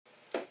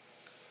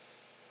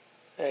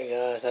Hey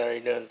guys, how are you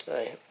doing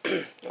today?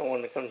 I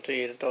wanted to come to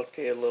you to talk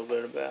to you a little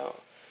bit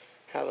about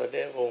how the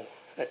devil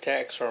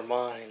attacks our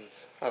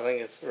minds. I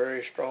think it's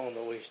very strong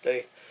that we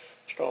stay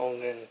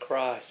strong in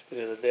Christ,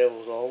 because the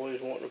devil's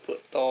always wanting to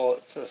put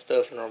thoughts and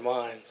stuff in our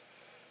minds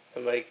to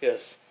make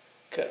us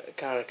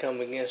kind of come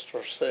against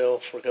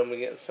ourselves or come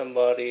against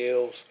somebody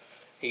else.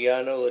 You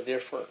gotta know the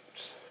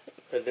difference.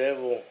 The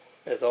devil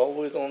is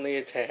always on the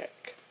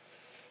attack,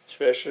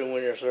 especially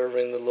when you're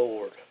serving the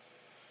Lord.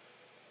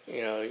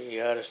 You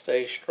gotta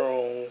stay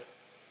strong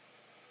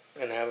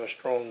and have a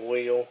strong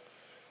will.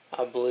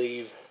 I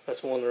believe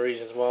that's one of the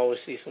reasons why we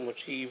see so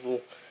much evil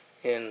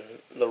in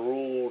the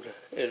world,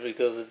 is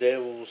because the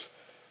devil's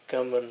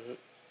coming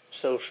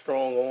so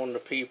strong on the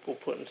people,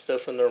 putting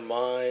stuff in their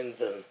minds.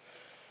 And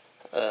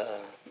a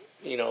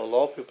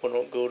lot of people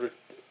don't go to,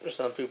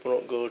 some people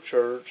don't go to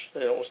church,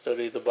 they don't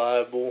study the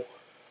Bible,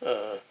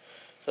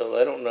 so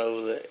they don't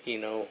know that,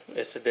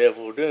 it's the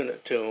devil doing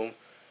it to them.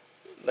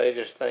 They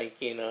just think,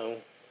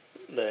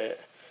 that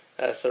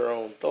that's their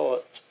own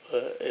thoughts,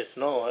 but it's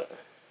not.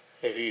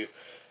 If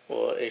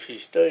you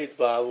study the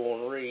Bible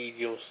and read,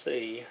 you'll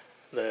see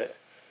that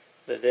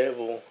the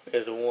devil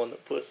is the one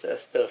that puts that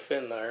stuff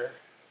in there.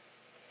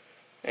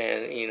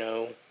 And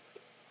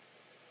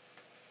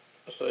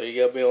so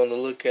you gotta be on the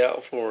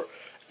lookout for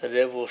the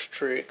devil's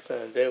tricks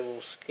and the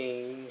devil's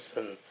schemes,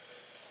 and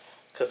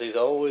because he's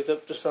always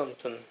up to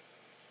something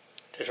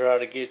to try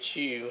to get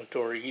you to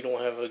where you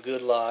don't have a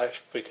good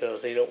life,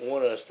 because he don't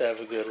want us to have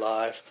a good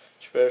life,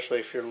 especially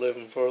if you're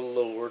living for the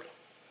Lord.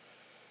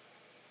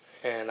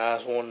 And I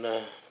just wanted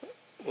to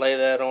lay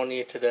that on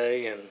you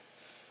today, and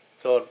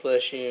God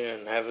bless you,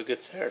 and have a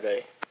good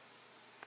Saturday.